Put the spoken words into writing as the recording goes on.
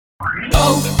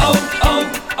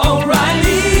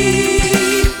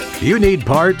O'Reilly! You need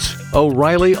parts?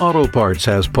 O'Reilly Auto Parts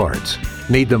has parts.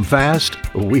 Need them fast?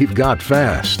 We've got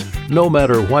fast. No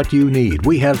matter what you need,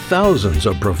 we have thousands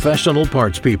of professional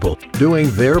parts people doing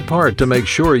their part to make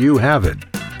sure you have it.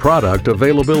 Product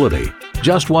availability.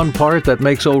 Just one part that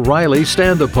makes O'Reilly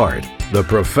stand apart. The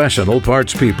professional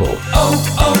parts people.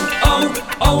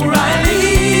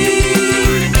 O'Reilly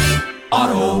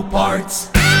Auto Parts.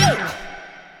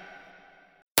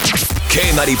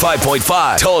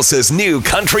 K95.5, Tulsa's new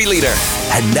country leader.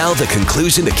 And now the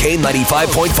conclusion to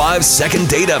K95.5's second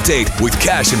date update with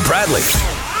Cash and Bradley.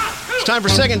 It's time for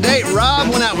second date. Rob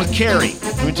went out with Carrie.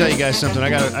 Let me tell you guys something. I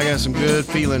got some good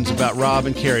feelings about Rob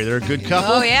and Carrie. They're a good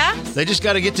couple. Oh, yeah? They just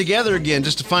got to get together again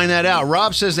just to find that out.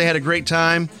 Rob says they had a great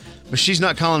time, but she's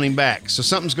not calling him back. So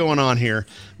something's going on here.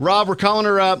 Rob, we're calling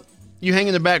her up. You hang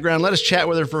in the background. Let us chat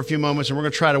with her for a few moments, and we're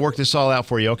going to try to work this all out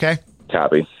for you, okay?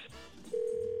 Copy.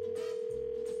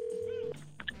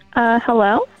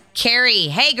 Hello? Carrie.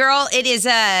 Hey, girl. It is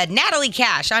Natalie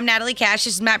Cash. I'm Natalie Cash.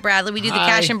 This is Matt Bradley. We do the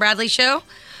Cash and Bradley show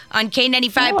on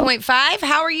K95.5.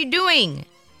 How are you doing?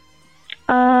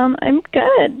 I'm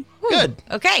good. Good.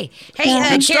 Okay. Hey, Good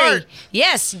Carrie. start.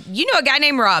 Yes, you know a guy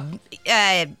named Rob.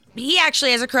 He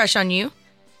actually has a crush on you.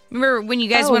 Remember when you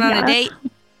guys went on a date?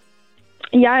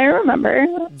 Yeah, I remember.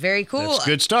 Very cool. That's a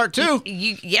good start, too.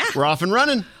 Yeah. We're off and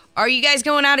running. Are you guys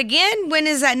going out again? When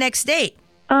is that next date?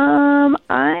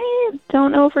 I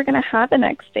don't know if we're going to have a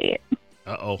next date.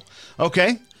 Uh-oh.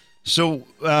 Okay. So,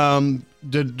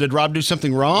 did Rob do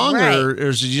something wrong, Right. or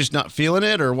is he just not feeling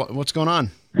it, or what's going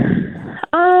on?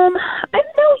 I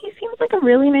don't know. He seems like a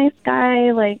really nice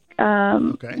guy. Like,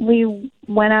 Okay. we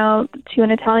went out to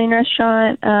an Italian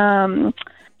restaurant.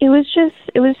 It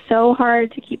was so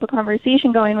hard to keep a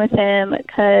conversation going with him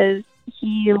because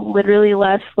he literally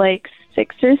left like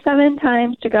 6 or 7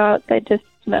 times to go outside to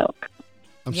smoke.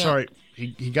 I'm Yeah. sorry.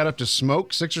 He got up to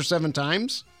smoke 6 or 7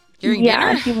 times? During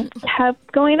Yeah, dinner? he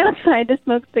kept going outside to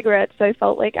smoke cigarettes, so I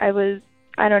felt like I was,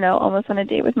 I don't know, almost on a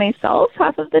date with myself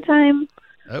half of the time.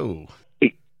 Oh.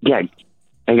 Yeah.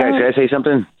 Hey, guys, can I say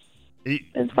something?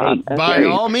 It's Rob. By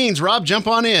all means, Rob, jump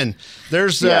on in.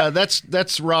 There's Yeah.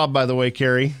 that's Rob, by the way,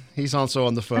 Carrie. He's also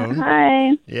on the phone.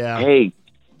 Hi. Yeah. Hey,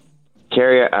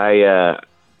 Carrie, I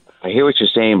hear what you're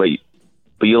saying,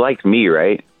 but you liked me,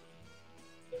 right?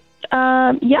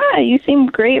 Yeah, you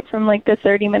seemed great from like the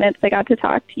 30 minutes I got to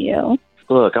talk to you.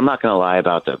 Look, I'm not gonna lie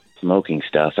about the smoking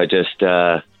stuff. I just,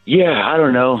 I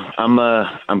don't know.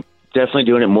 I'm definitely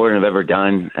doing it more than I've ever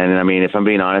done. And I mean, if I'm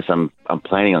being honest, I'm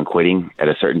planning on quitting at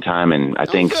a certain time. And I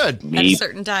think good. At a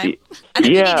certain time? I think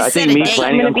you need Yeah, to I set think a me date.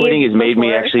 planning on Gonna be quitting has made me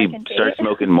before actually second date. start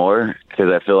smoking more because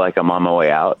I feel like I'm on my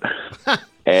way out.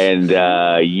 And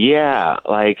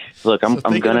like, look, I'm So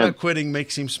thinking gonna. about quitting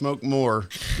makes him smoke more.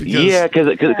 Yeah, because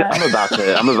I'm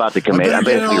about to commit. I'm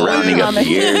basically rounding up the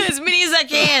years. As many as I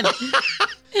can.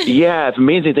 Yeah, if it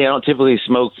means anything, I don't typically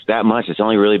smoke that much. It's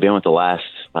only really been with the last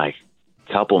like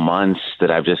couple months that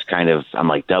I've just I'm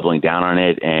like doubling down on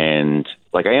it, and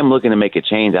like I am looking to make a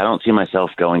change. I don't see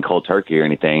myself going cold turkey or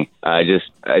anything. I just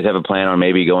have a plan on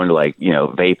maybe going to like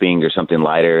vaping or something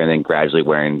lighter, and then gradually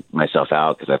wearing myself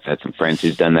out because I've had some friends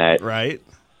who's done that. Right.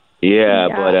 Yeah,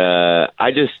 Yeah. but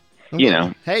I just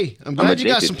Hey, I'm glad you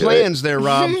got addicted some to plans there,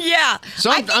 Rob. Yeah. So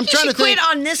I I'm think you trying should to think- quit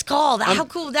on this call. How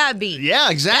cool would that be? Yeah,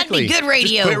 exactly. That'd be good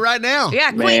radio. Just quit right now.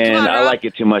 Yeah, quit. Man, Come on, I Rob. like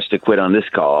it too much to quit on this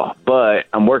call, but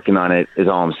I'm working on it is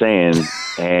all I'm saying.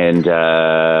 And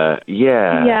I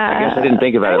guess I didn't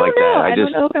think about it like that. I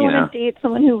don't know if I want to date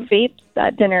someone who vapes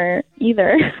at dinner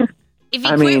either. If you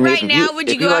I quit mean, right if now, you- would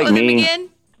if you you go out like with him me- again?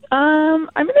 I'm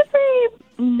gonna say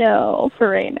no for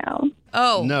right now.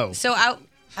 Oh. No. So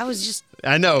I was just,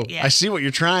 I know. Yeah. I see what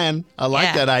you're trying. I like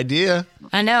Yeah. that idea.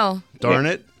 I know. Darn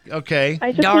it. Okay.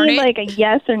 I just Darn need it. like a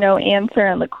yes or no answer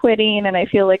on the quitting, and I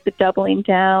feel like the doubling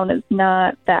down is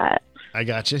not that. I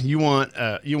got you. You want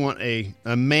a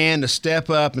man to step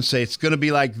up and say it's going to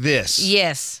be like this.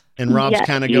 Yes. And Rob's Yes.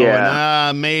 kind of going,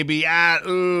 Yeah. maybe,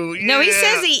 ooh, yeah. No, he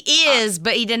says he is,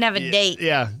 but he didn't have a date.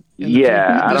 Yeah.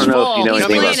 Yeah, I This don't know fall. if you know He's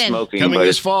anything about planning. smoking, Coming but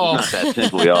this it's fall. not that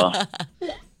simple, y'all.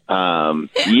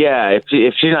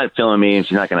 If she's not feeling me and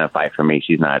she's not going to fight for me,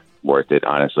 she's not worth it,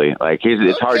 honestly. Like,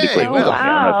 it's hard to Okay, quit. well, I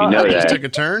don't know if you know That just that. took a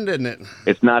turn, didn't it?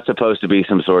 It's not supposed to be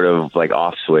some sort of, like,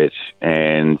 off switch.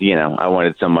 And, I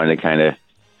wanted someone to kind of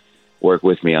work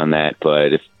with me on that.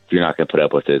 But if you're not going to put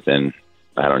up with it, then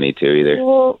I don't need to either.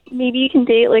 Well, maybe you can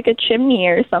date like a chimney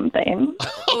or something.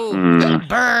 Ooh,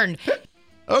 burn.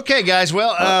 Okay, guys.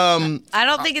 Well, I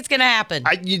don't think it's going to happen.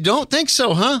 you don't think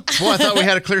so, huh? Boy, I thought we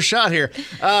had a clear shot here.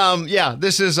 Yeah,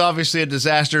 this is obviously a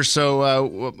disaster,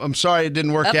 so I'm sorry it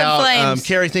didn't work Up in out. flames.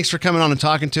 Carrie, thanks for coming on and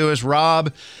talking to us.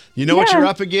 Rob, you know what Yeah. you're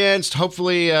up against.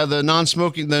 Hopefully the no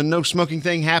smoking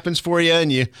thing happens for you,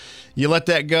 and you let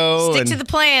that go. Stick and to the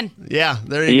plan. Yeah,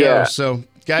 there you go. Yeah. So,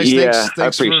 guys, Yeah, thanks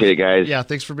I appreciate it, guys. Yeah,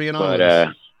 thanks for being on. But with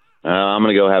us. I'm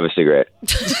going to go have a cigarette.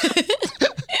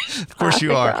 Of course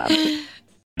you are.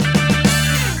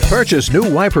 Purchase new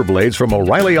wiper blades from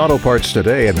O'Reilly Auto Parts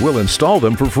today and we'll install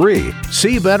them for free.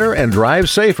 See better and drive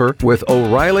safer with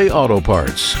O'Reilly Auto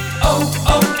Parts. Oh,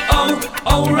 oh,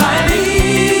 oh,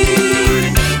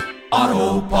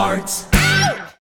 O'Reilly Auto Parts.